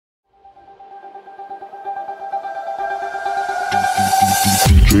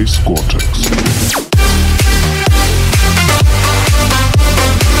DJ Scortex.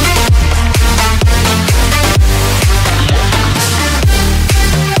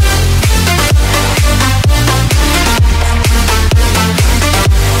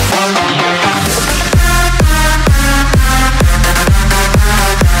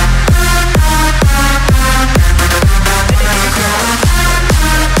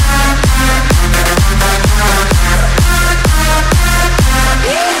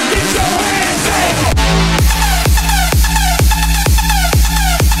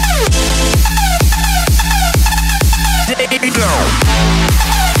 DJ Scortex.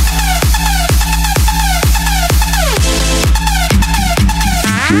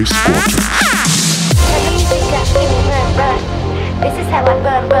 This is how I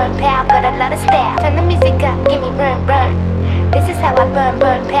burn, burn, pow, got a lot of style. Turn the music up, give me run, run. This is how I burn,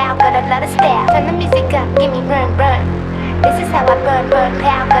 burn, pow, got a lot of style. Turn the music up, give me run, run. This is how I burn, burn,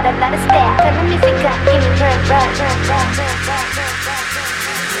 pow, got a lot of style. Turn the music up, give me run, run, run, run, run, run, run.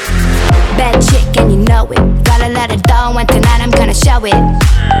 Bad chick and you know it. Got a lot of dough and tonight I'm gonna show it.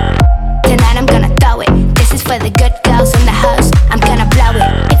 Tonight I'm gonna throw it. This is for the good girls in the house. I'm gonna blow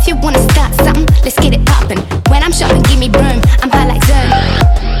it. If you wanna start something, let's get it poppin'. When I'm shopping, give me broom. I'm high like Zoom.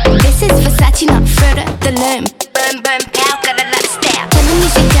 This is Versace, not further the loom. Burn, burn, pow, got a lot of style. Turn the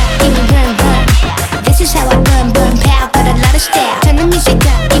music up, give me room, room. This is how I burn, burn, pow, got a lot of style. Turn the music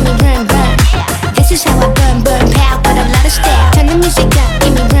up, give me room, room. This is how I burn, burn, pow, got a lot of style. Turn the music up,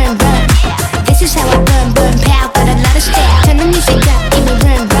 give me room, room. This is how I burn, burn, pow, got a lot of style. Turn the music up, give me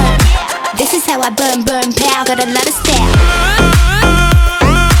room, room. This is how I burn, burn, pow, got a lot of style.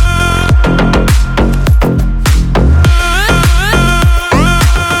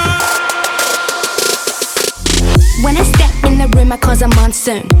 When I step in the room, I cause a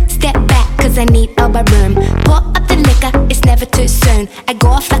monsoon. Step back, cause I need elbow room. Pour up the liquor, it's never too soon. I go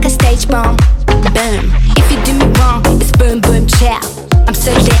off like a stage bomb. Boom. If you do me wrong, it's boom, boom, chow. I'm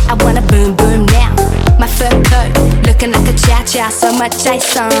so lit, I wanna boom, boom now. My fur coat, looking like a chow-chow. So much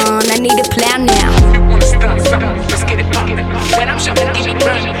ice on, I need a plow now. You wanna start something, let's get it poppin'. When I'm shopping, give me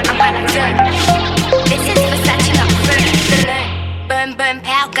run, I'm high like Zoom. This is Versace, not fur, the learn. Burn, burn,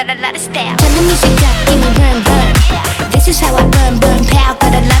 pow, got a lot of style. Turn the music up, give me run, run. This is how I burn, burn, pow,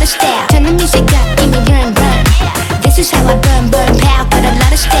 got a lot of style. Turn the music up, give me run, run. This is how I burn, burn, pow, got a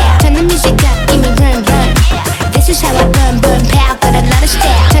lot of style. Turn the music up, give me run, run. This is how I burn, burn, pow, got a lot of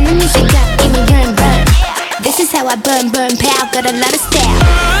style. Turn the music up, give me run, run. This is how I burn, burn, pow, got a lot of style.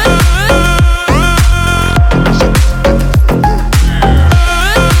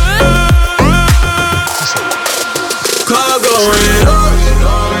 Car going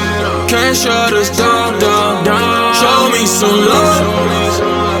up, can't shut us down, down, down. Show me some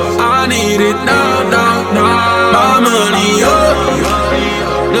love, I need it now, now, now. My money up,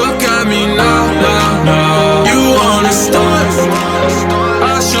 look at me now, now, now. You wanna start,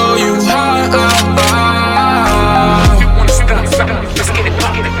 I'll show you how. You wanna start something, let's get it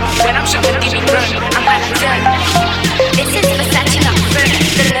poppin'. When I'm shopping, give me run, I'm out of done. This is Versace, not fur,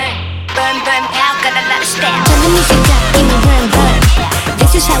 the learn. Burn, burn, pow, got a lot of style. Turn the music up, give me run, run.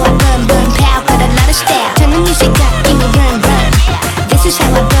 This is how I burn, burn, pow, got a lot of style. Turn the music up, give me run, run. This is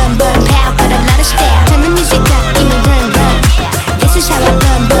how I burn, burn, pow, got a lot of style. Turn the music up, give me run, run. This is how I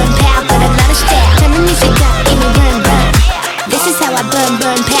burn, burn, pow, got a lot of style. Turn the music up, give me run, run. This is how I burn,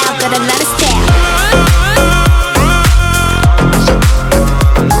 burn, pow, got a lot of style.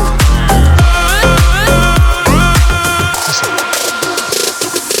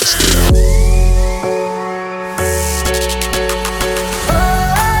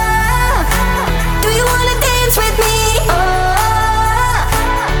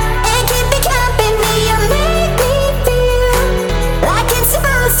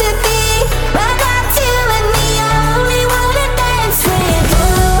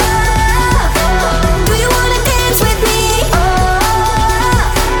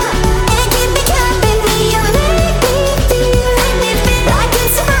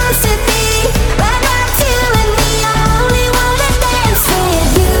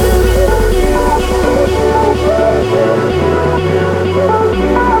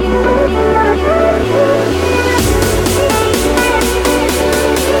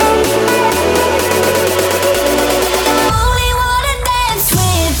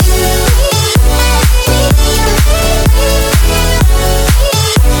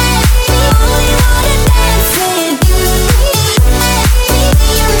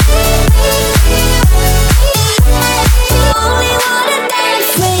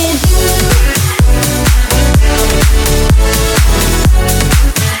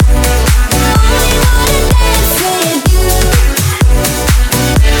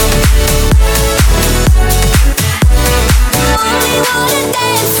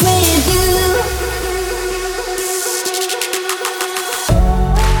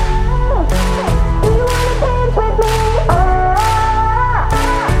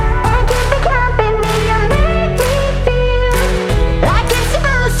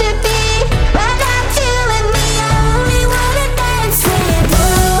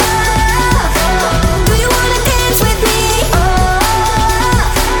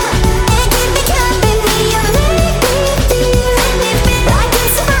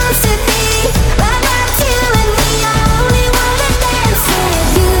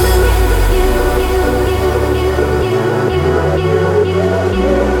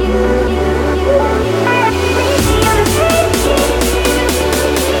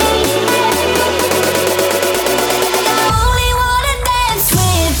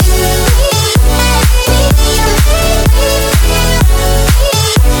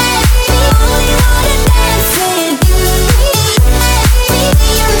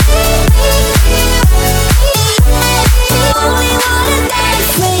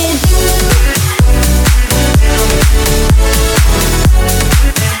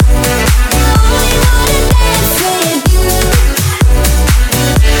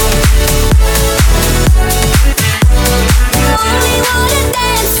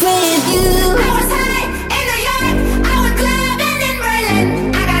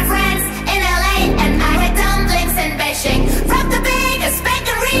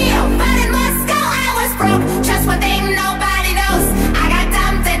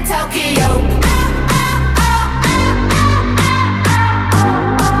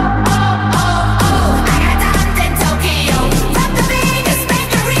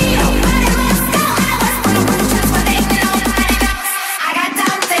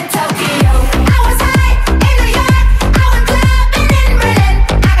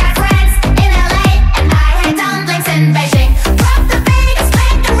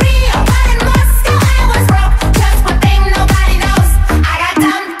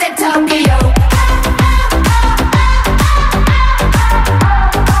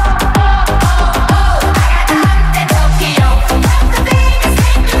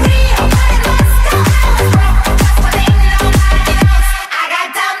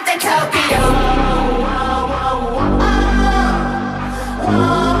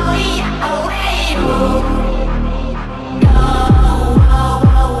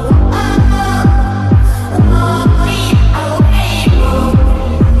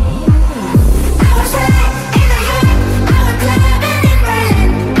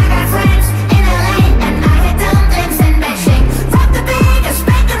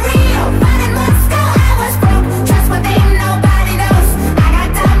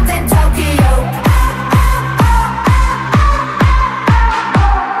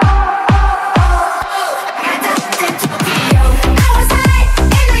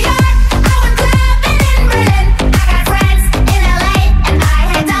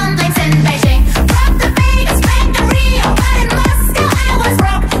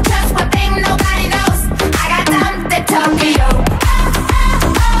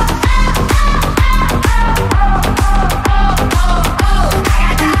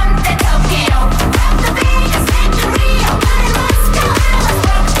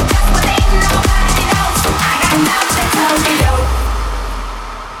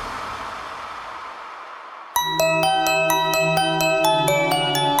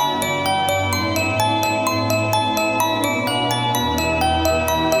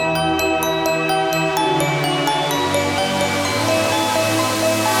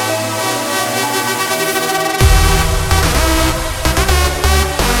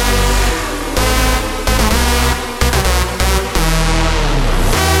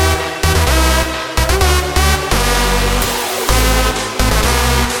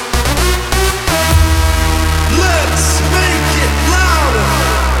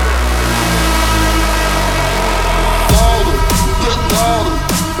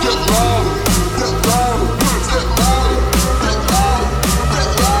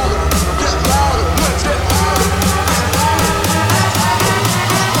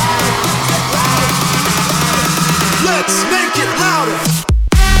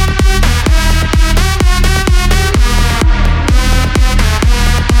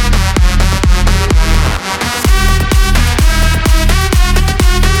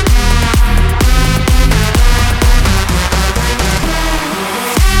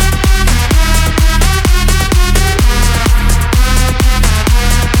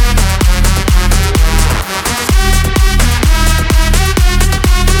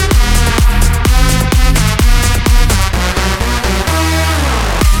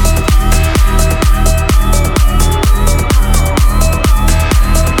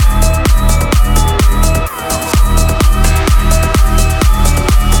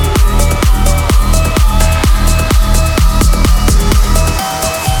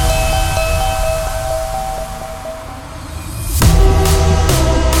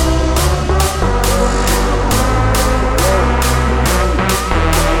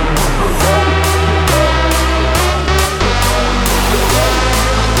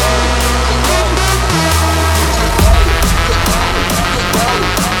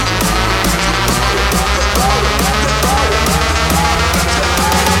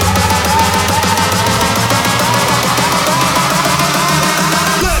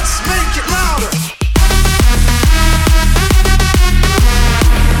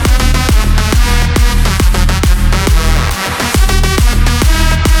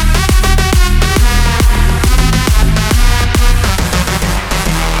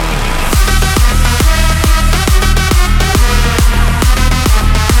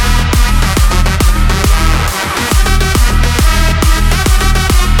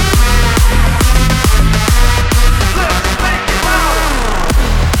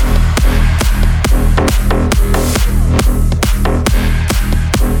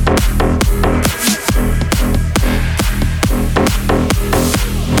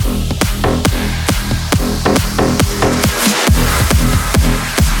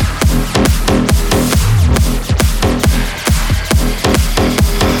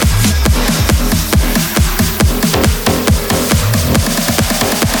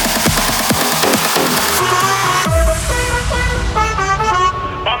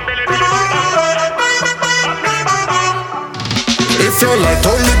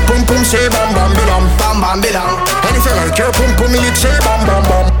 say bam bam bilam, bam bam bilam. And if you like your pum pum, you say bam bam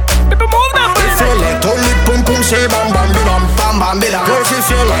bam. People move that. If you like only pum pum, say bam bam bilam, bam bam bilam. Girls, if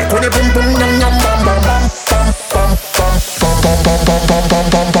you like when you pum pum, yum yum bam bam bam.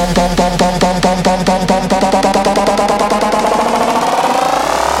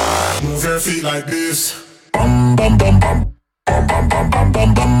 Move your feet like this. Bum bum bum bum. Bum bum bum bum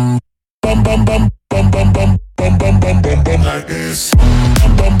bum bum. Bum bum bum bum bum bum. Bum bum bum bum bum like this.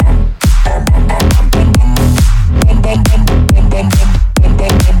 Bum bum bum. Bum bum bum bum bum. Bum bum bum bum bum bum. Bum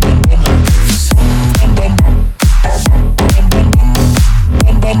bum bum bum bum like this. Bum bum bum. Bum bum bum bum.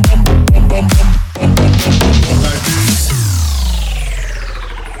 Bum bum bum bum bum bum. Bum bum bum bum like this.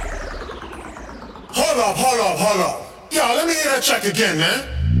 Hold up. Yo, let me hear that track again, man.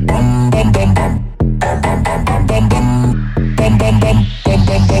 Bum bum bum bum. Bum bum bum bum bum bum. Bum bum bum bum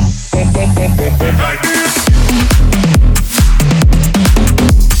bum bum. Bum bum bum bum bum like this.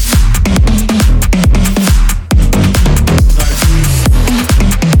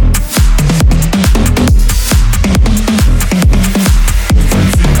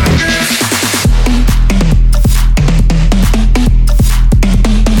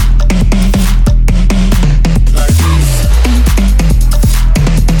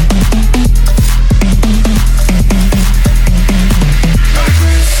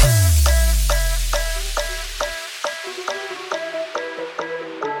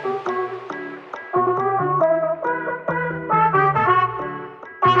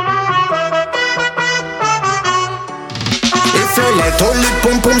 Only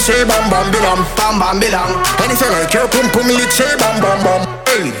pum pum say bam bam bilam, bam bam bilam. And if you like your pum pum, you say bam bam bam.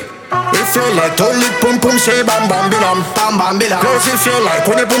 Hey. If you like only pum pum say bam bam bilam, bam bam bilam. Girls, if you like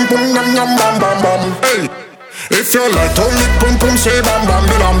when you pum pum, yum yum bam bam bam. Hey. If you like only pum pum say bam bam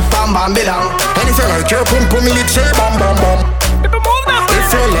bilam, bam bam bilam. And if you like your pum pum, you say bam bam bam. If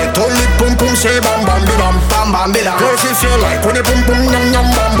you like only pum pum say bam bam bilam, bam bam bilam. Girls, if you like when you pum pum, yum yum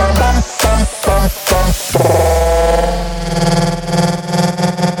bam bam bam. Bam bam bam bam.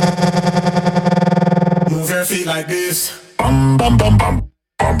 Feet like this. Bum bum bum bum.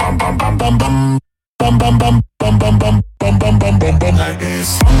 Bum bum bum bum bum bum. Bum bum bum bum bum bum. Bum bum bum bum bum like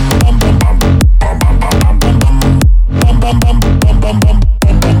this. Bum bum bum. Bum bum bum bum bum. Bum bum bum bum bum bum.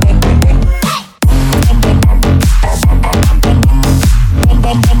 Bum bum bum bum bum. Bum bum bum. Bum bum bum bum bum. Bum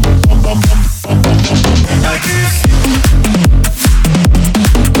bum bum bum bum bum. Bum bum bum bum like this.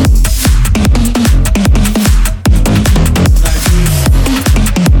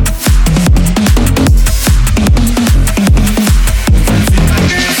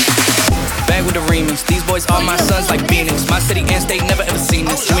 These boys are my sons like Phoenix. My city and state never ever seen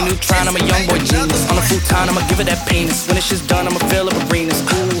this. Jimmy Neutron, I'm a young boy genius. On a futon, I'ma give it that penis. When this shit's done, I'ma fill up arenas.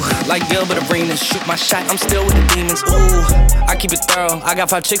 Ooh, like Gilbert Arenas. Shoot my shot, I'm still with the demons. Ooh, I keep it thorough. I got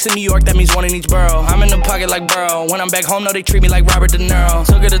 5 chicks in New York, that means 1 in each borough. I'm in the pocket like Burrow. When I'm back home, no, they treat me like Robert De Niro.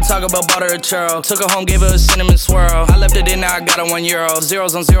 Took her to Taco Bell, bought her a churro. Took her home, gave her a cinnamon swirl. I left it in, now I got her €1.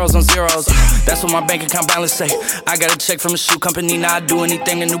 Zeros on zeros on zeros. That's what my bank account balance say. I got a check from a shoe company, now I do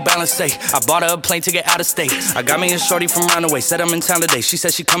anything the New Balance say. I bought her a plane ticket out of state. I got me a shorty from Roundaway, said I'm in town today. She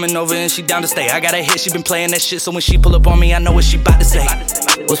said she coming over and she down to stay. I got a hit, she been playing that shit, so when she pull up on me, I know what she bout to say.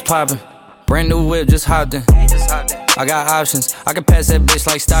 What's poppin'? Brand new whip, just hopped in. I got options, I can pass that bitch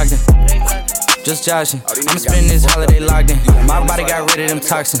like Stockton. Just joshing, I'ma spend this holiday locked in. My body got rid of them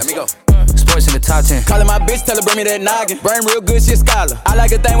toxins. Sports in the top 10. Callin' my bitch, tell her bring me that noggin. Brain real good, shit scholar. I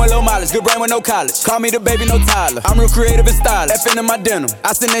like a thing with low mileage, good brain with no college. Call me the baby, no Tyler. I'm real creative and stylish. F in my denim.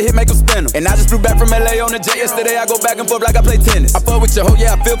 I send that hit, make them spin 'em. And I just flew back from LA on the jet yesterday. I go back and forth like I play tennis. I fuck with your hoe,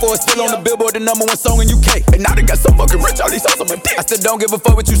 yeah, I feel for it. Still on the Billboard, the #1 song in UK. And now they got so fucking rich, all these hoes on my dick. I still don't give a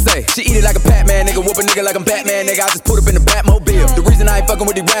fuck what you say. She eat it like a Pac-Man, nigga. Whoop a nigga like I'm Batman, nigga. I just put up in the Batmobile. The reason I ain't fucking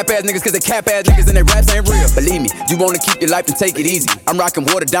with these rap ass niggas, cause they cap ass niggas and they raps ain't real. Believe me, you wanna keep your life and take it easy. I'm rocking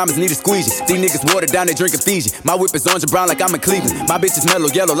water, diamonds need a squeegee. These niggas water down, they drinking Fiji. My whip is orange and brown like I'm in Cleveland. My bitch is mellow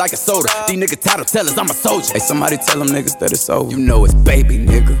yellow like a soda. These niggas title tellers, I'm a soldier. Hey, somebody tell them niggas that it's over. You know it's baby,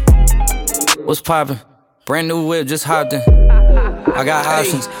 nigga. What's poppin'? Brand new whip, just hopped in. I got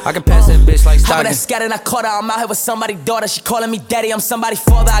options, I can pass that bitch like Stockton. That scattered, I caught her, I'm out here with somebody's daughter. She calling me daddy, I'm somebody's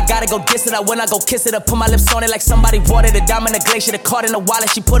father. I gotta go diss it, when I go kiss it, I put my lips on it like somebody watered it. Diamond, the glacier, the card in the wallet.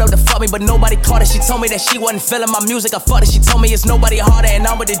 She put up to fuck me, but nobody caught it. She told me that she wasn't feeling my music, I fucked it. She told me it's nobody harder, and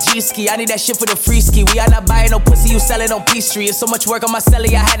I'm with the G-ski. I need that shit for the free ski. We are not buying no pussy, you sell it on P Street. It's so much work on my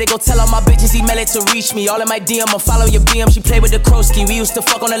celly, I had to go tell all my bitches, email it to reach me. All in my DM, I'll follow your BM. She played with the Krosky. We used to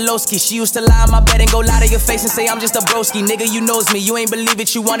fuck on the low ski. She used to lie on my bed and go lie to your face and say I'm just a broski. Nigga, you know it's me. You ain't believe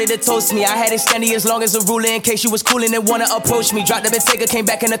it, you wanted to toast me. I had it standing as long as a ruler in case you was coolin' and wanna approach me. Dropped the Bentayga, came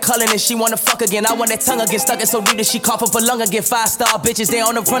back in the culling and she wanna fuck again. I want that tongue again, stuck it so deep that she cough up a lung again. 5-star bitches, they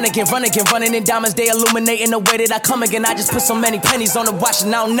on the run again, running in diamonds, they illuminating the way that I come again. I just put so many pennies on the watch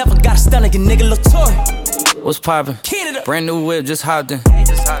and I don't never got a stun again, nigga. Latour. What's poppin'? Brand new whip, just hopped in.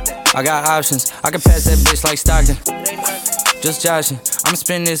 I got options, I can pass that bitch like Stockton. Just joshing, I'ma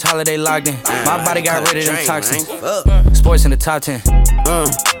spend this holiday locked in. My body got rid of them toxins. Sports in the top 10.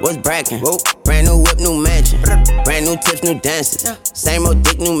 What's brackin'? Brand new whip, new mansion. Brand new tips, new dances. Same old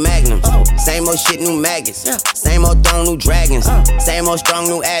dick, new magnums. Same old shit, new maggots. Same old throne, new dragons. Same old strong,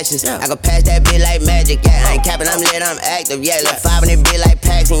 new ashes. I can pass that bitch like magic, yeah. I ain't capping, I'm lit, I'm active, yeah. Look 5 in that bitch like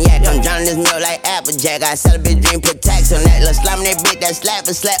Paxton, yeah. I'm drowning this milk like Applejack. I sell a bitch dream, put tax on that. Look slime that bitch, that slap.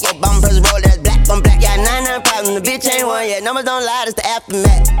 Obama press roll, that's black on black. Yeah, 99 problems, the bitch ain't one yet. Numbers don't lie, it's the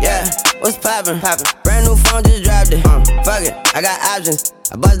aftermath, yeah. What's poppin'? Brand new phone, just dropped it. Fuck it, I got options.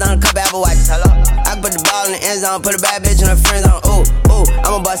 I bust down a couple Apple Watches. Hello? I can put the ball in the end zone, put a bad bitch in her friend zone. Ooh, ooh,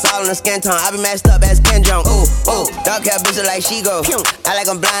 I'ma bust all in the skin tone. I be matched up as Ken Jong. Ooh, ooh, dark hair bitch like she go. I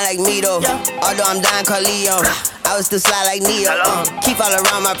like I'm blind like me though. Although I'm dying Carleo, I was still slide like Neo. Keep all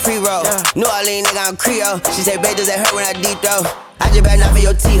around my pre-roll. New Orleans nigga, I'm Creole. She say, babe, does that hurt when I deep throw? I just better not for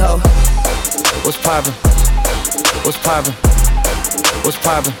your T-ho. What's poppin'? What's poppin'? What's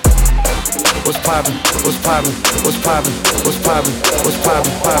poppin'? What's poppin'? What's poppin'? What's poppin'? What's poppin'? What's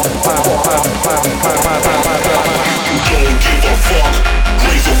poppin'? Poppin'. You don't give a fuck.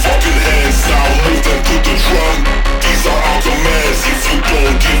 Raise your fucking hands now, move them to the drum. These are our commands. If you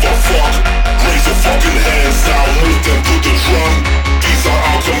don't give a fuck, raise your fucking hands now, move them to the drum. These are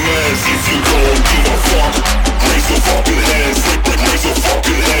our commands. If you don't give a fuck, raise your fucking hands. Raise your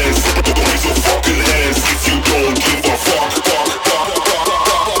fucking hands. Raise your fucking hands. If you don't give a fuck.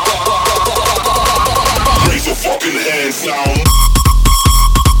 Raise your fucking hands now.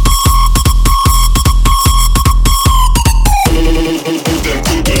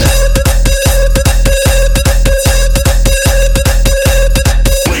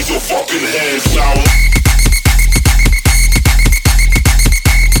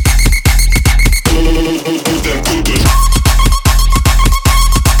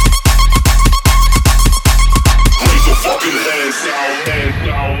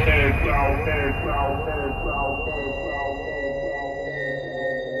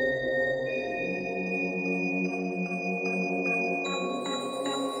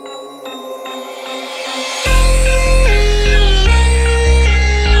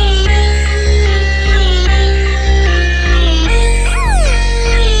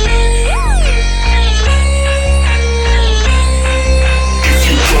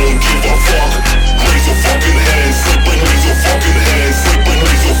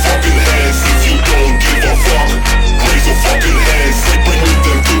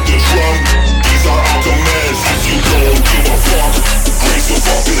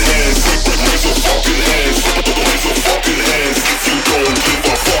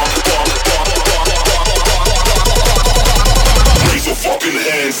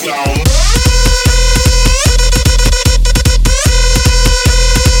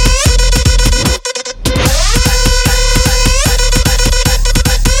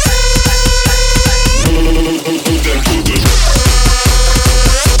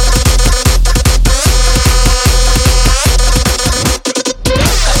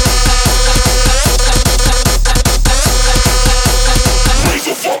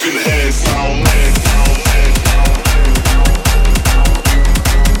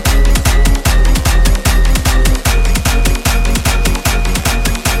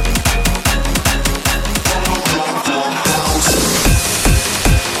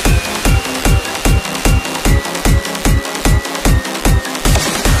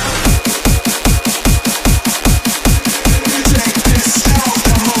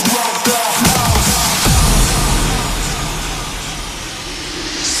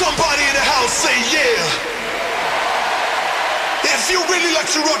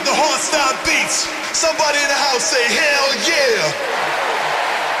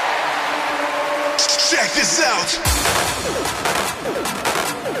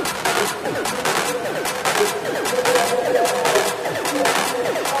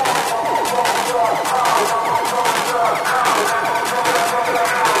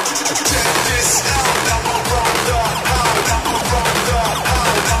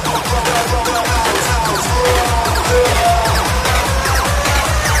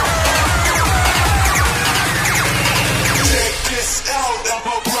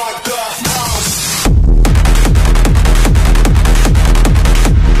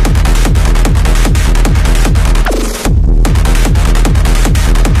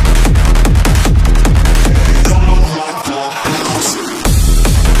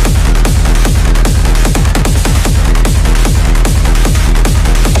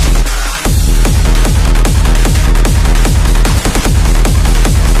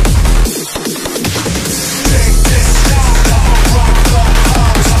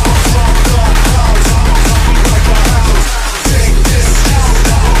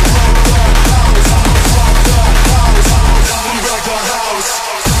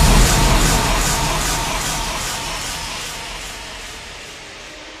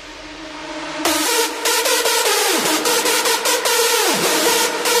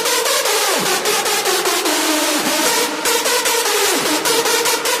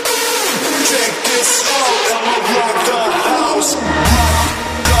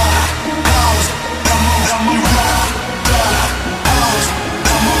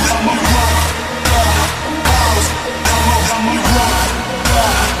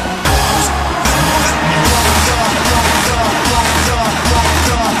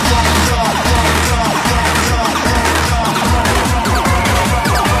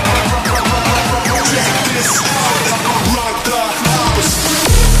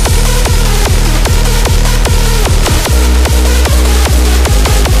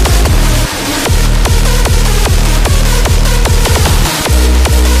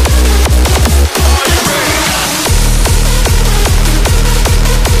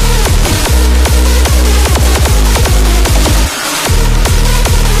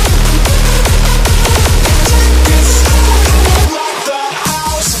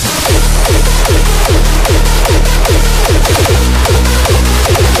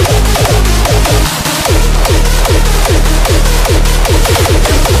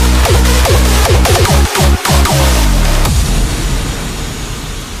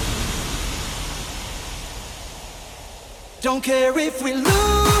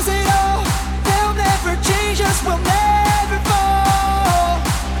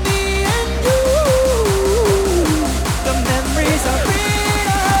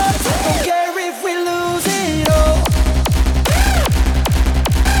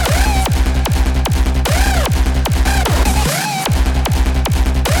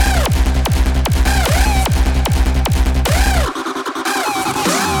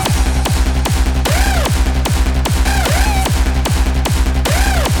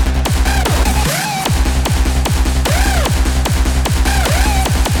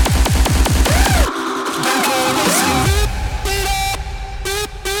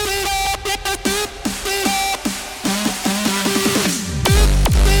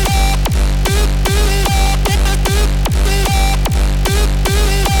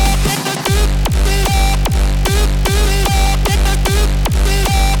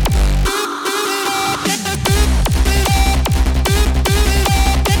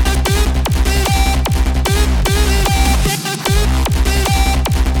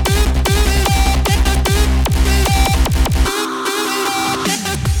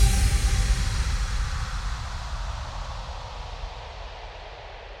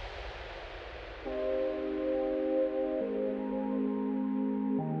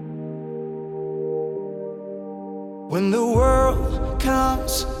 When the world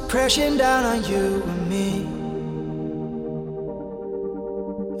comes crashing down on you and me,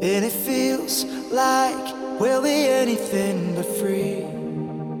 and it feels like we'll be anything but free.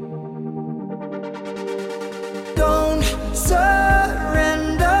 Don't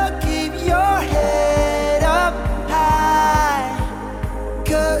surrender, keep your head up high,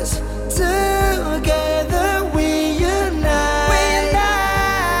 'cause together we unite.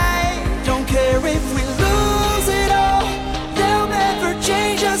 Don't care if we lose it all, they'll never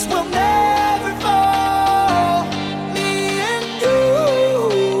change us, we'll never fall. Me and you,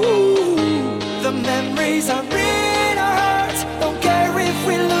 the memories are in our hearts. Don't care if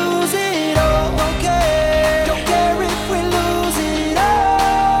we lose it all, okay? Don't care if we lose it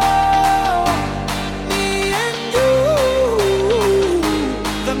all. Me and you,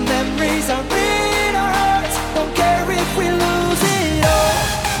 the memories are in our hearts. Don't care if we lose it all.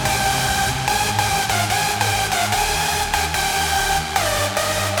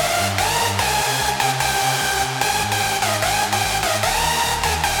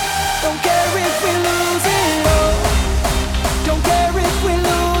 Don't care if we lose it all. Don't care if we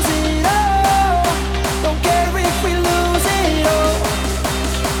lose it all. Don't care if we lose it all.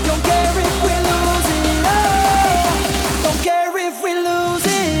 Don't care if we lose it all. Don't care if we lose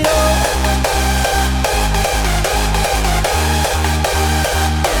it all.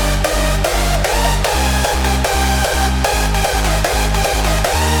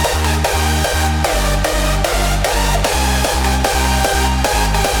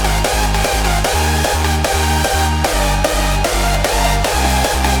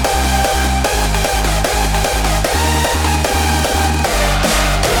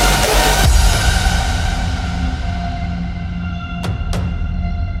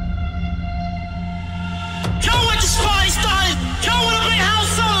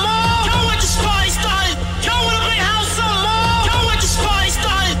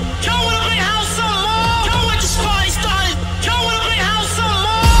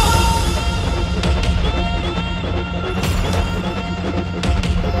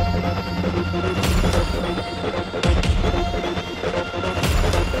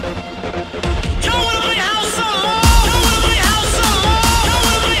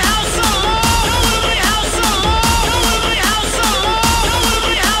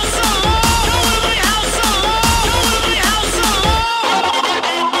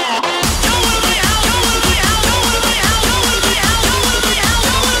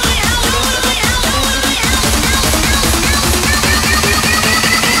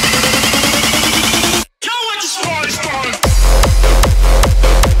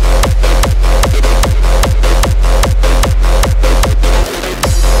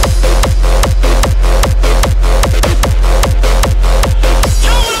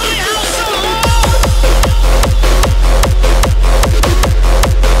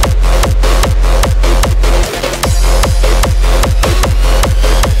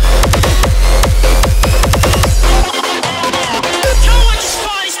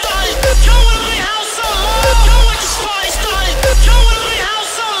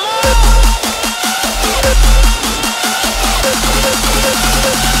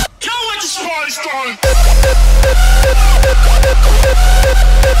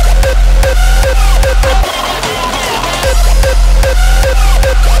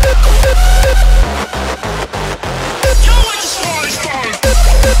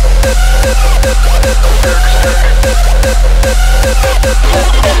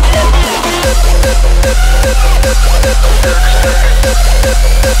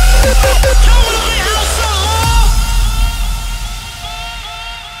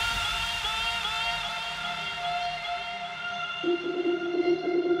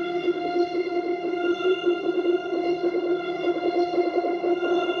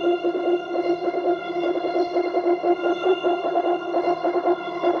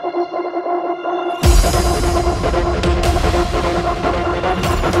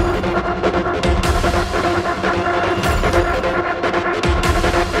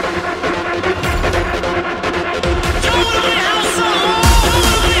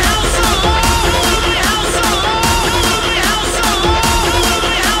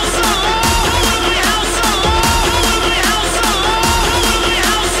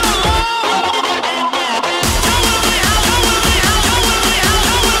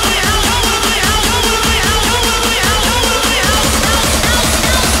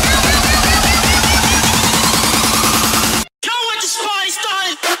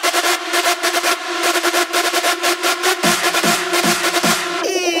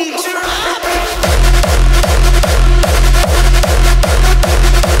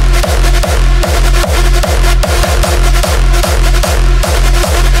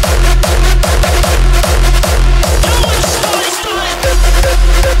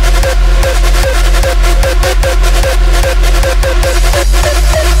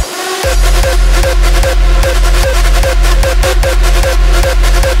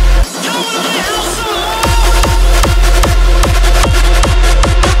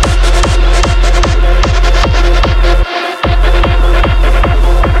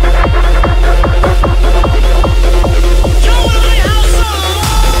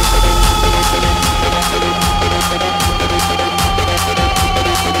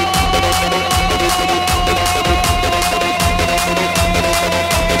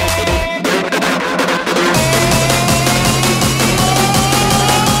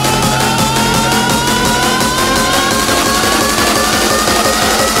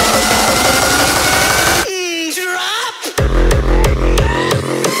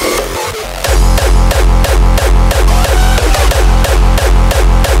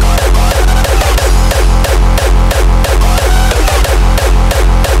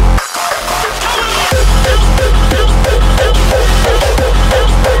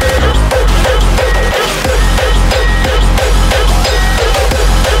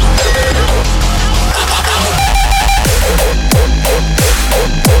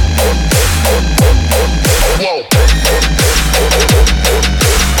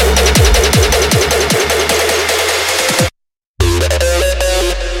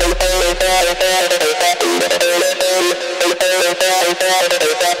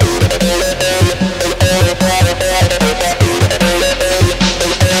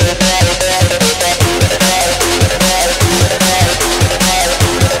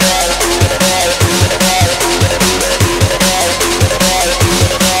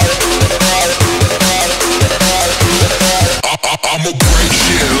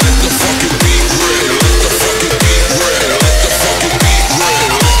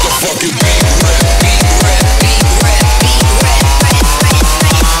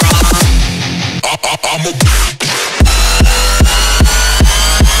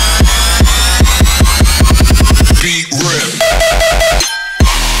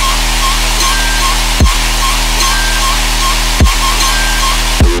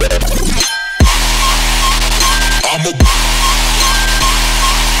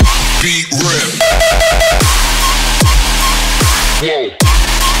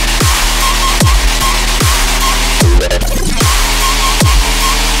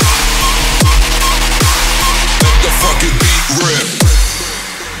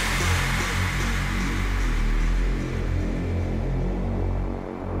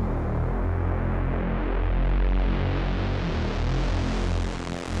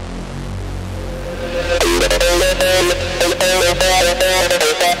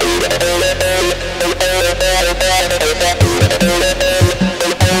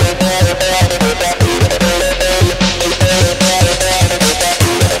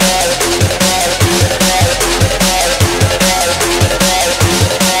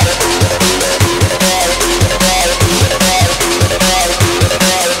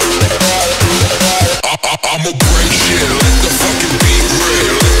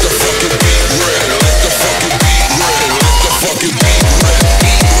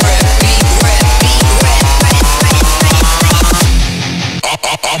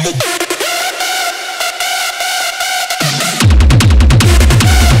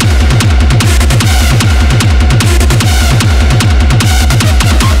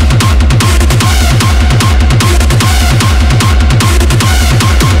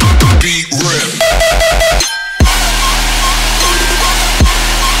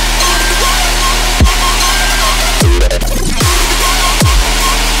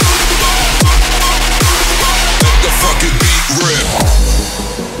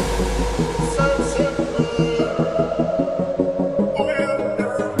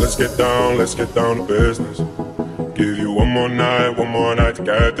 let's get down to business. Give you one more night to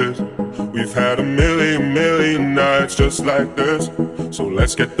get this. We've had a million nights just like this. So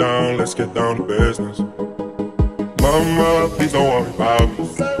let's get down to business. Mama, please don't worry about me.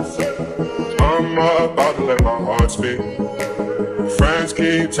 Mama, about to let my heart speak. Friends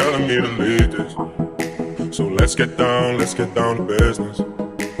keep telling me to leave this. So let's get down to business.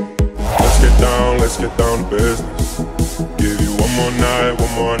 Let's get down to business. Give you one more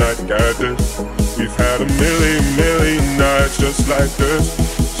night to get this. We've had a million nights just like this.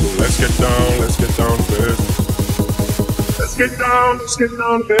 So let's get down to business. Let's get down to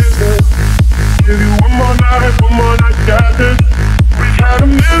business. Give you one more night to get this. We've had a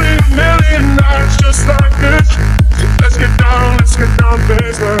million nights just like this. So let's get down to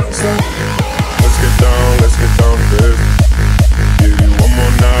business. Let's get down to business. Give you one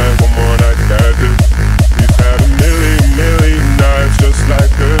more night to get this. We've had a million nights just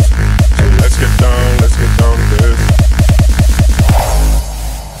like this. So let's get down to business.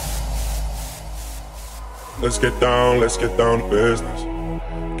 Let's get down to business.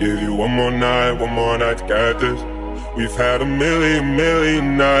 Give you one more night to get this. We've had a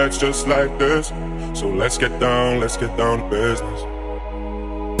million nights just like this. So let's get down to business.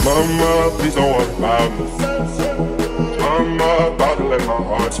 Mama, please don't worry about me. Mama, about to let my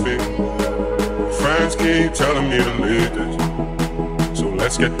heart speak. Friends keep telling me to leave this. So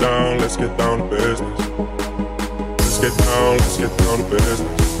let's get down to business. Let's get down to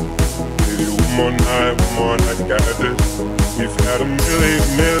business. Give you one more night to get this. We've had a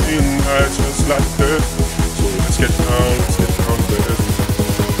million nights just like this. So let's get down to business.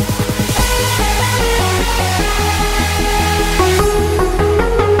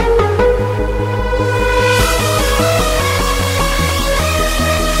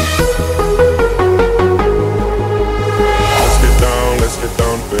 Let's get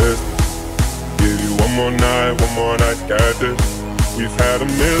down to business. Give you one more night to get this. We've had a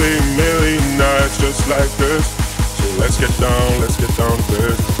million nights just like this. So let's get down to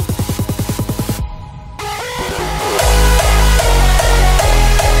business.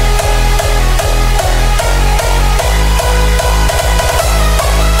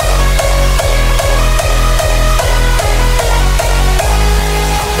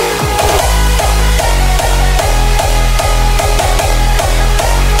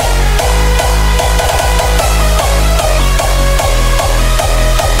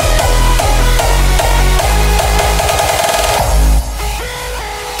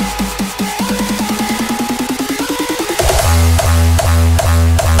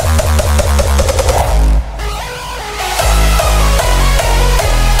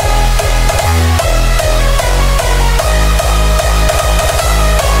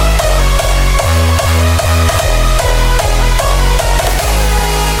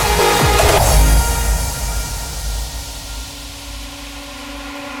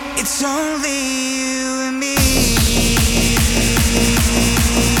 It's only you and me.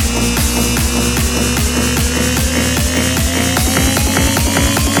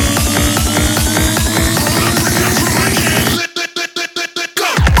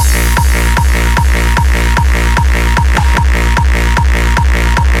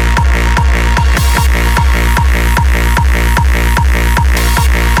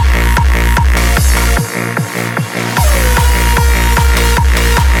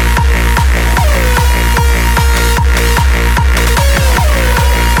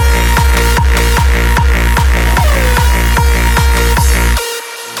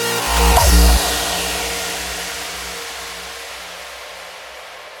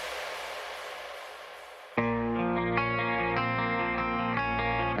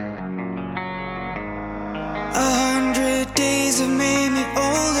 Have made me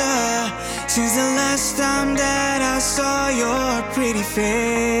older since the last time that I saw your pretty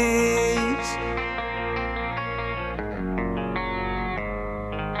face.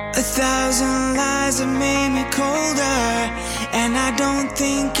 1,000 lies have made me colder, and I don't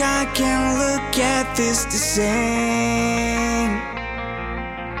think I can look at this the same.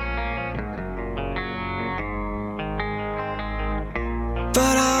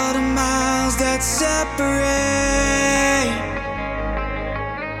 But all the miles that separate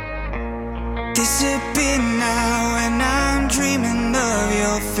disappear now, and I'm dreaming of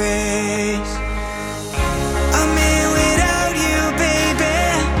your face. I'm here without you, baby,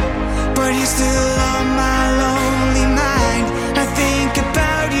 but you're still on my lonely mind. I think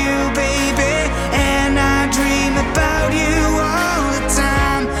about you, baby, and I dream about you all the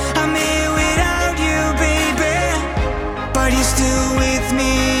time. I'm here without you, baby, but you're still with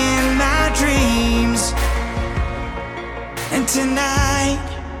me in my dreams. And tonight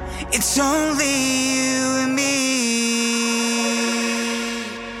It's only you and me.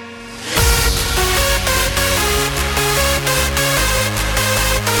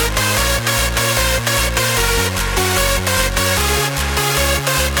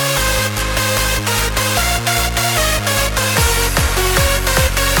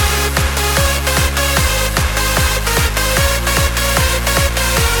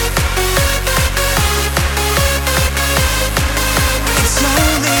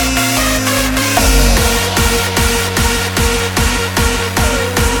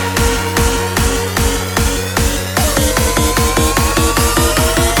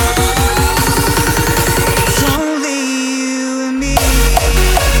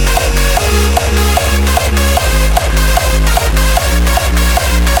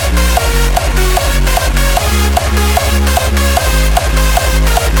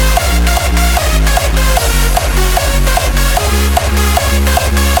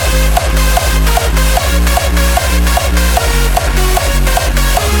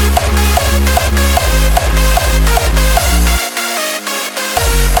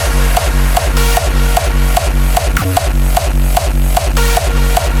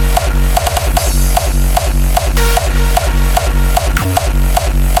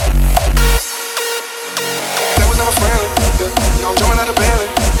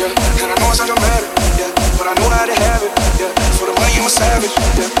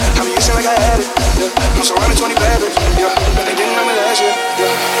 Surrounded 20 bad bitches, yeah, but they didn't know me last year, yeah.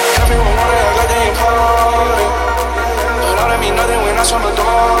 They didn't know me last year,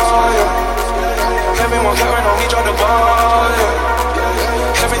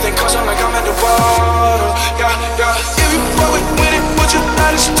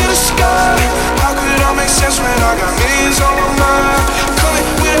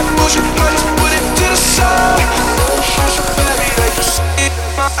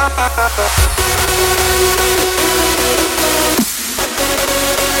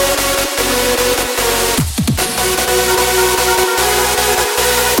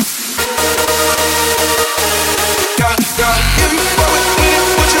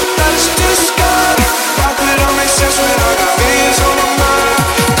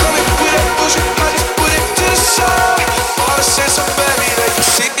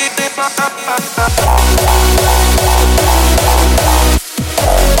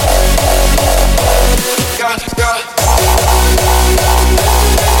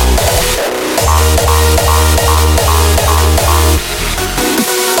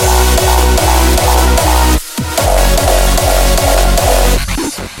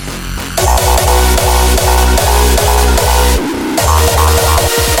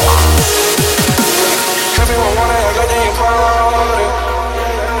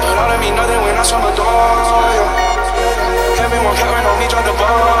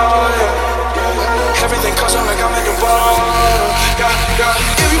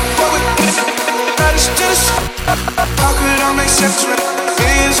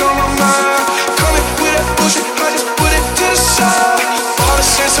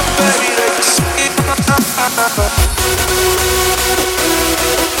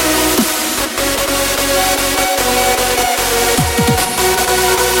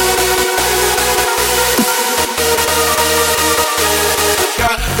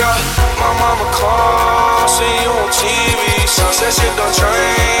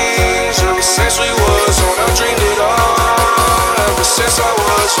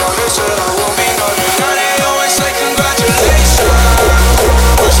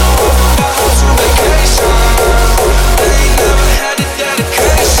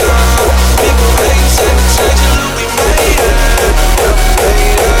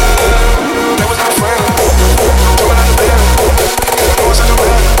 yeah. They was my friend, told me not to bet, yeah. So the way you were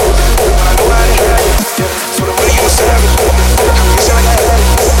savage, yeah. You said like I had it, yeah. So the way you were savage, yeah. You said like I had it, yeah. So the way you were savage, yeah. You said like I had it,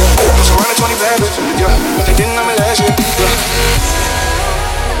 yeah.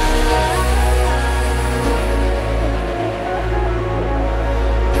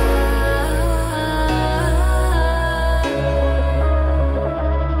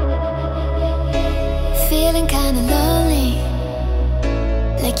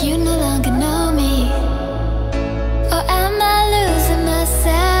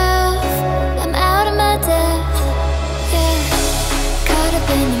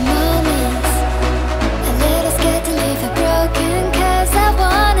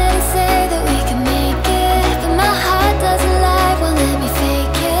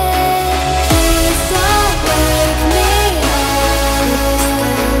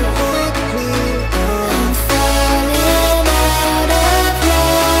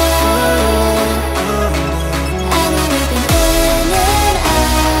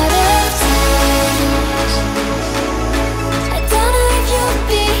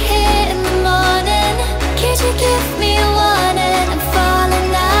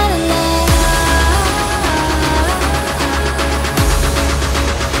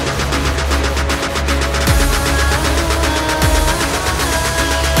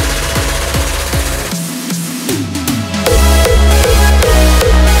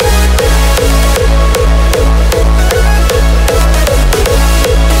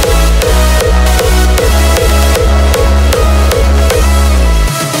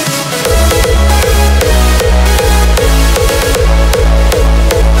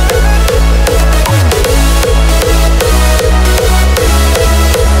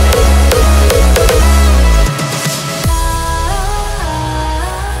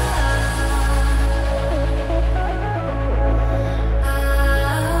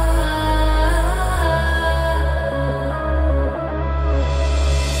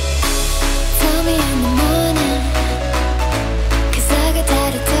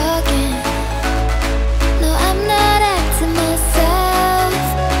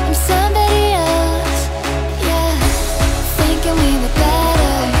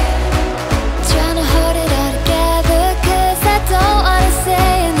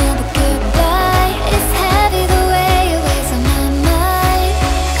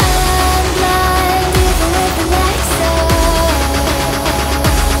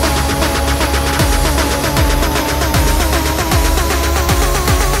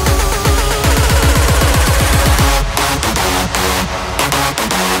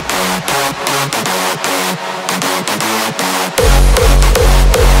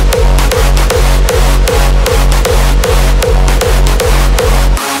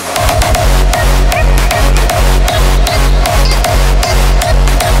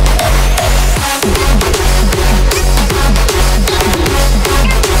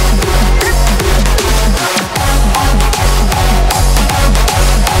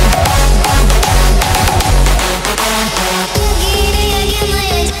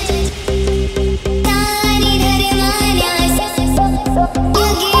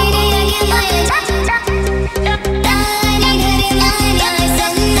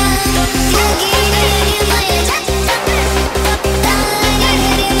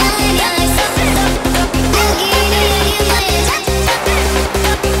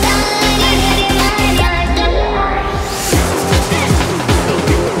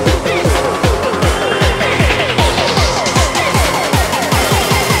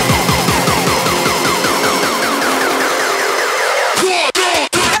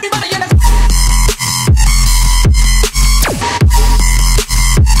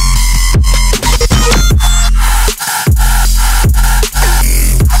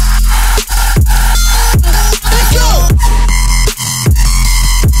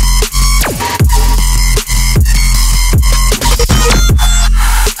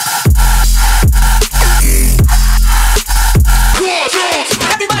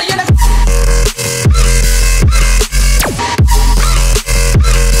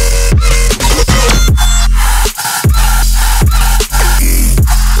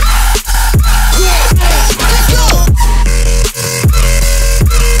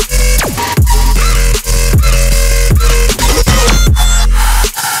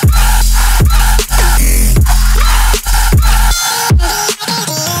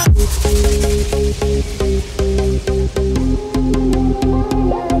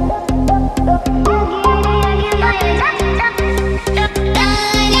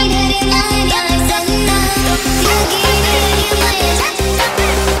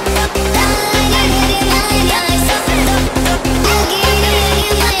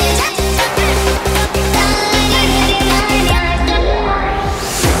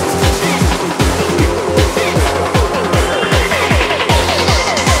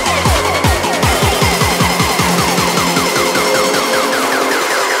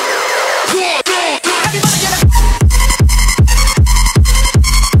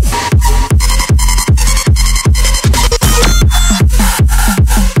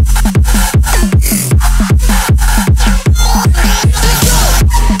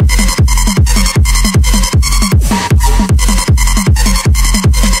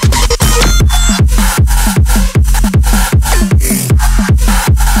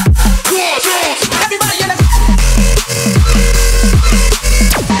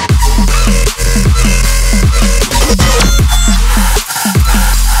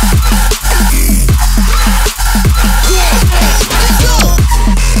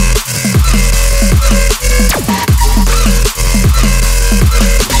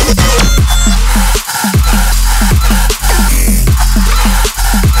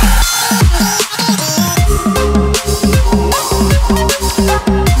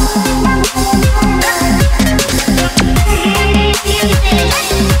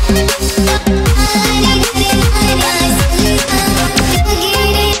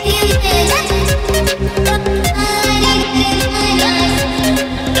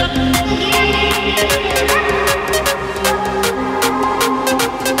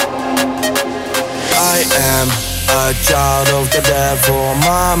 a child of the devil,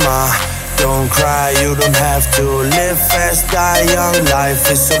 mama. Don't cry, you don't have to live fast, die young.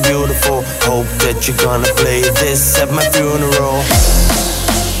 Life is so beautiful. Hope that you're gonna play this at my funeral.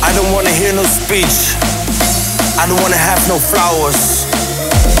 I don't wanna hear no speech, I don't wanna have no flowers.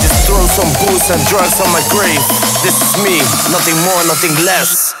 Just throw some booze and drugs on my grave. This is me, nothing more, nothing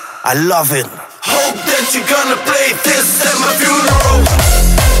less. I love it. Hope that you're gonna play this at my funeral.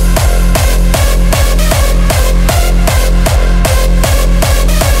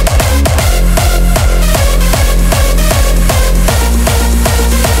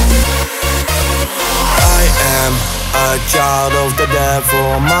 A child of the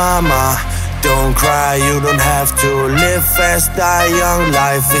devil, mama. Don't cry, you don't have to live fast, die young.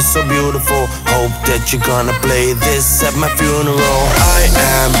 Life is so beautiful. Hope that you're gonna play this at my funeral. I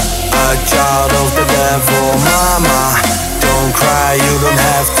am a child of the devil, mama. Don't cry, you don't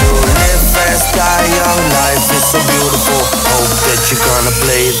have to live fast, die young. Life is so beautiful. Hope that you're gonna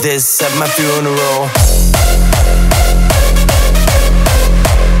play this at my funeral.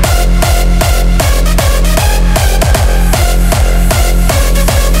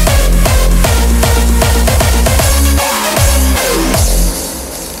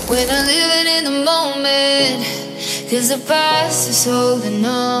 We're not living in the moment, 'cause the past is holding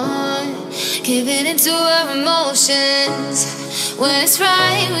on, giving into our emotions. When it's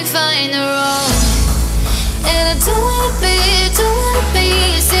right, we find the wrong. And I don't wanna be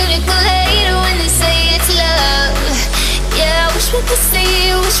a cynical hater when they say it's love. Yeah, I wish we could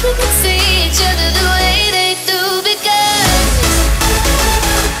see each other the way they do, because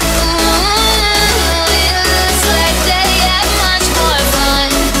it looks like they have much more fun.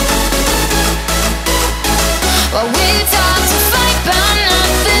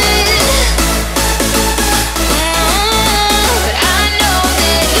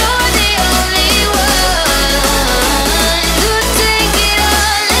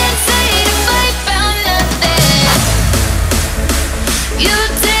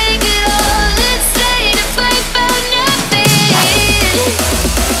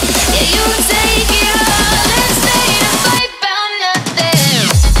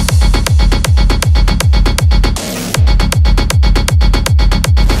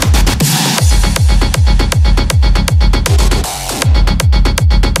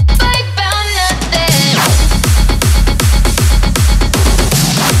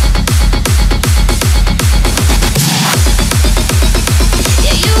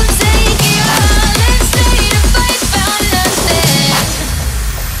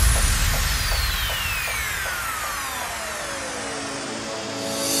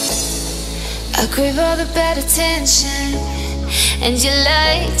 I crave all the bad attention, and you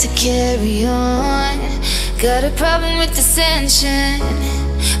like to carry on. Got a problem with dissension,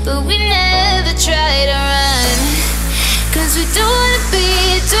 but we never try to run. Cause we don't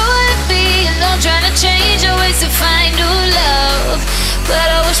wanna be alone, trying to change our ways to find new love. But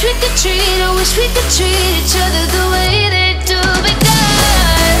I wish we could treat each other the way they do.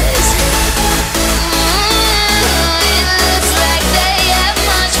 Because it looks like they have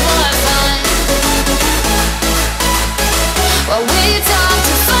much more fun while we talk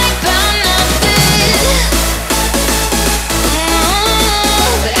to fight about nothing.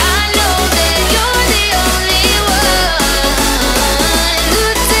 But I know that you're the only one who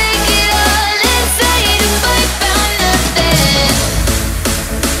take it all and say to fight about nothing.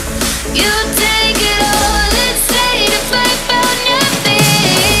 You take it all and say to fight.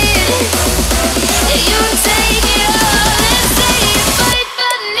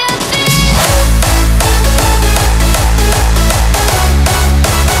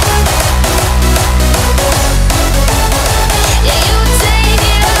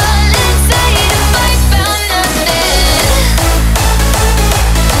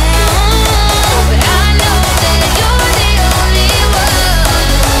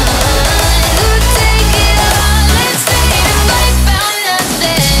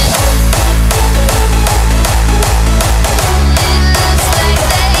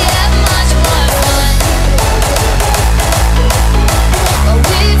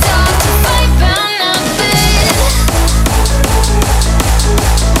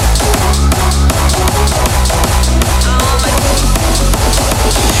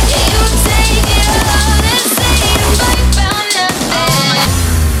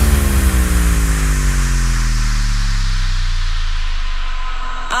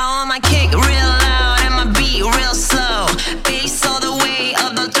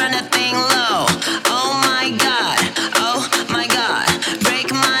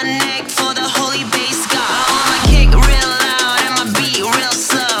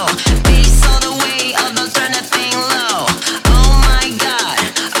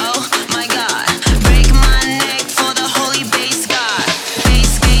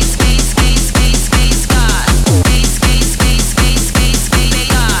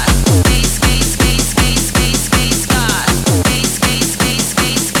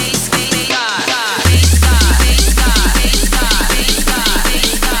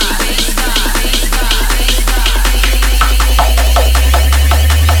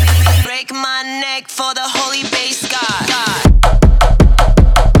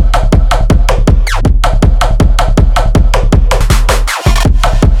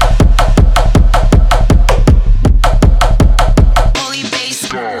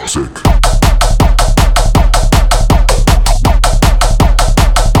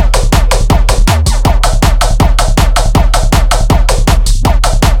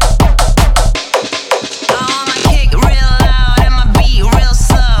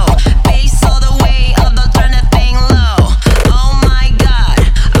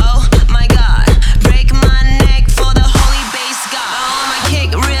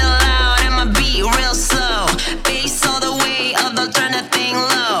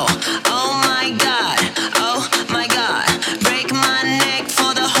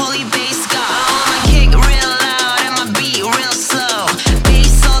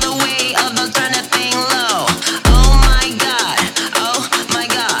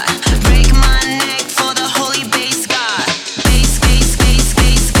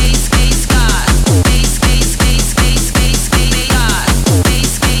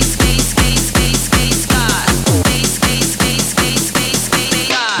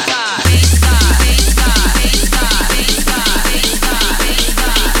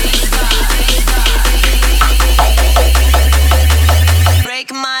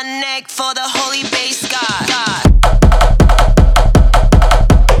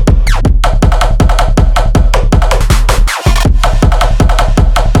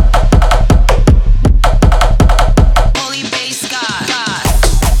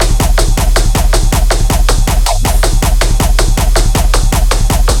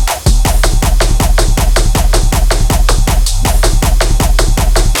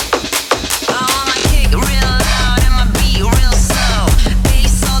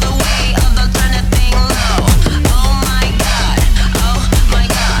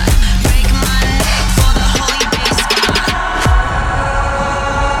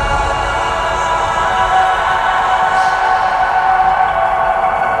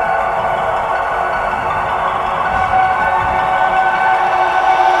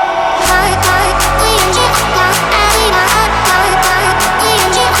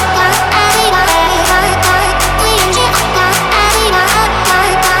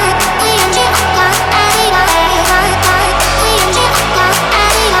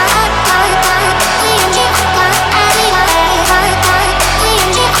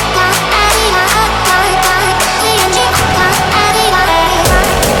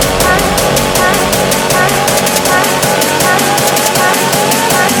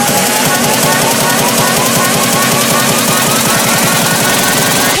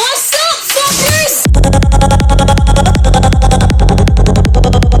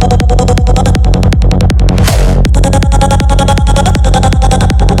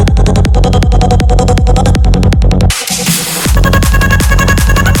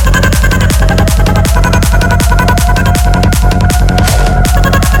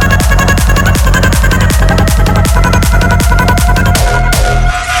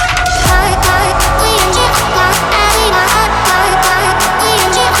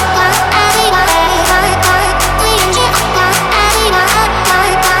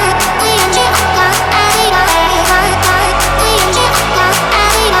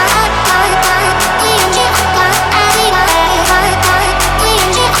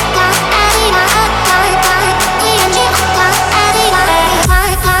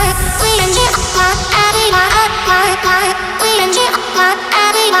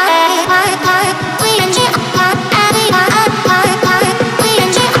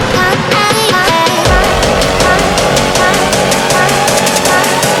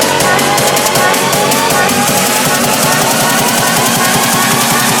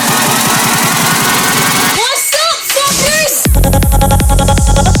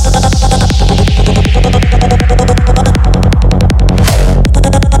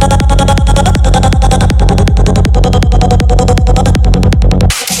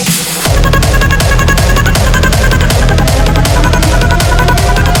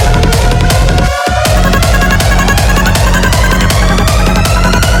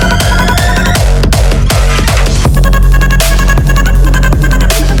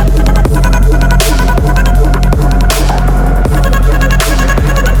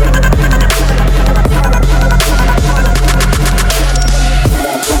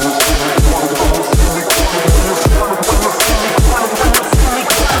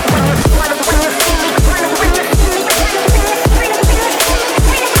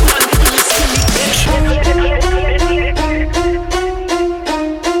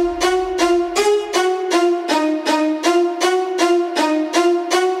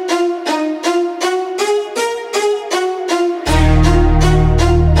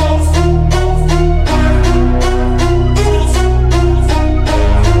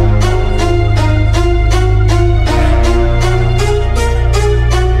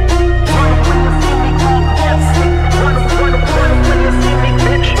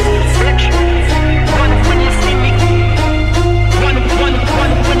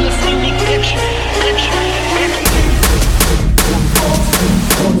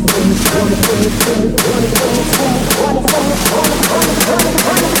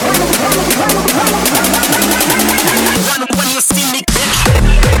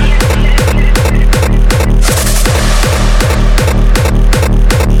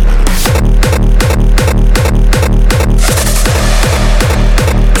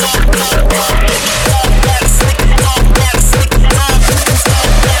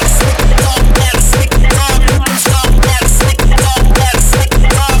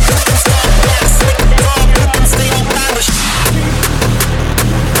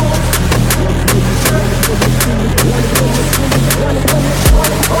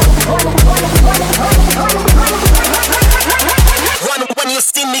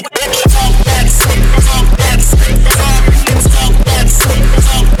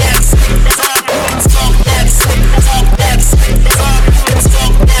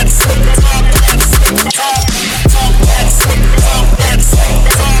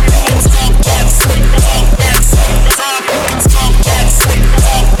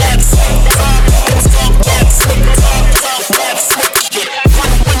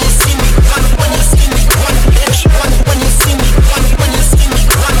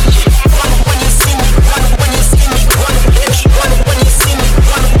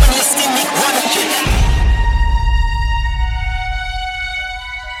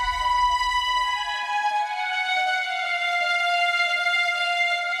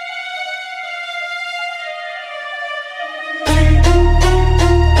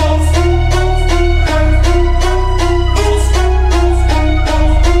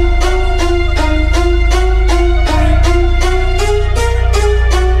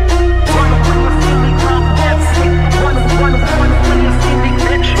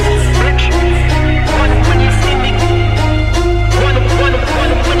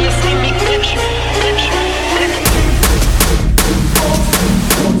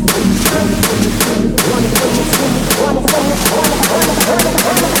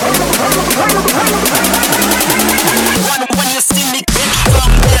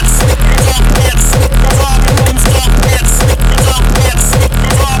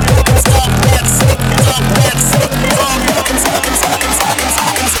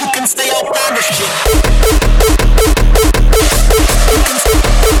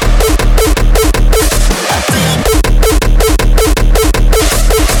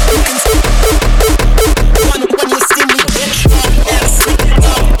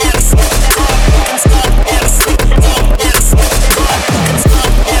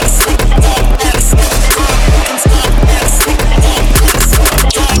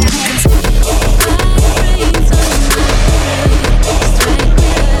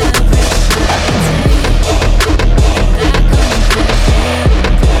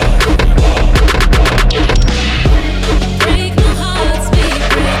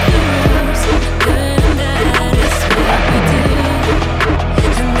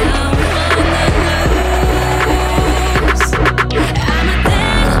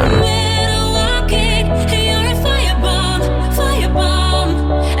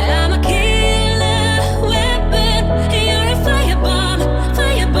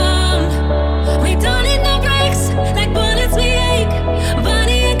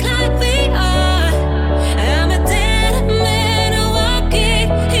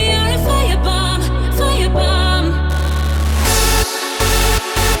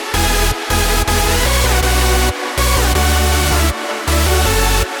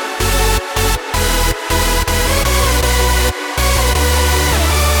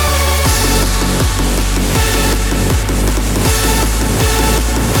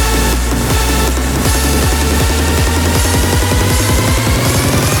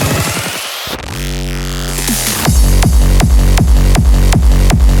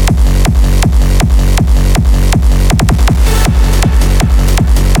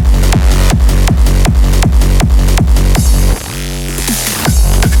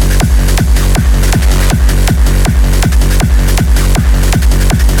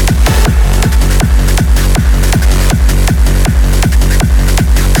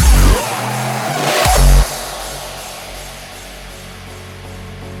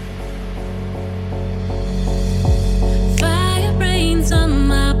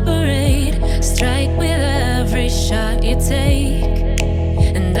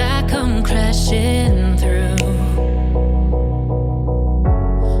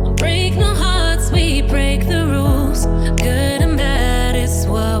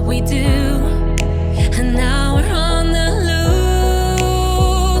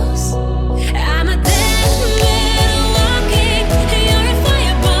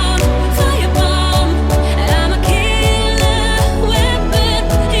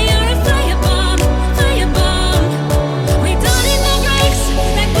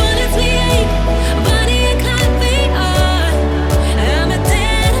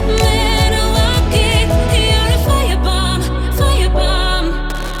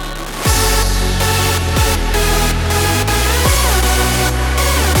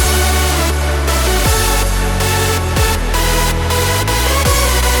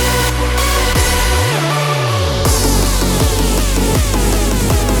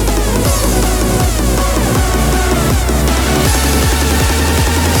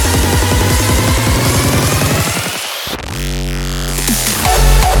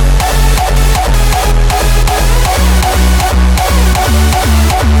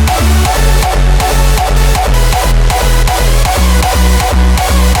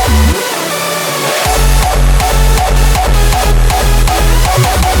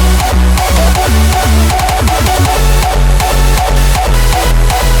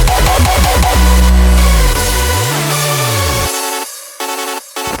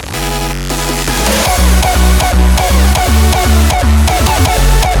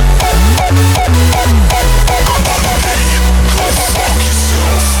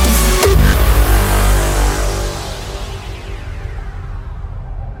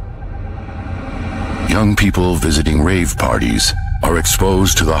 young people visiting rave parties are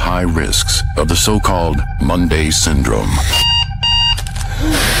exposed to the high risks of the so-called Monday syndrome.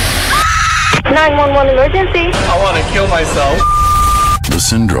 911 emergency. I want to kill myself. The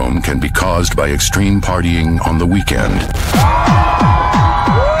syndrome can be caused by extreme partying on the weekend.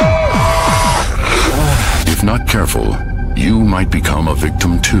 If not careful, you might become a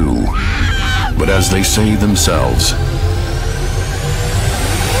victim too. But as they say themselves,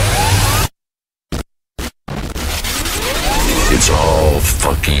 it's all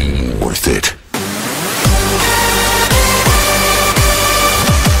fucking worth it.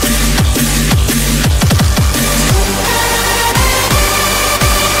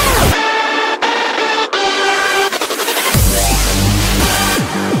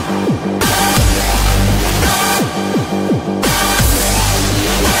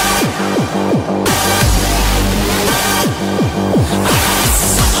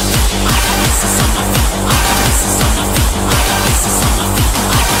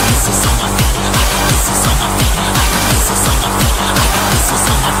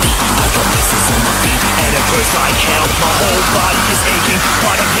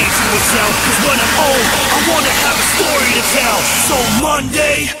 So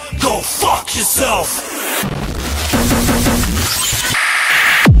Monday, go fuck yourself.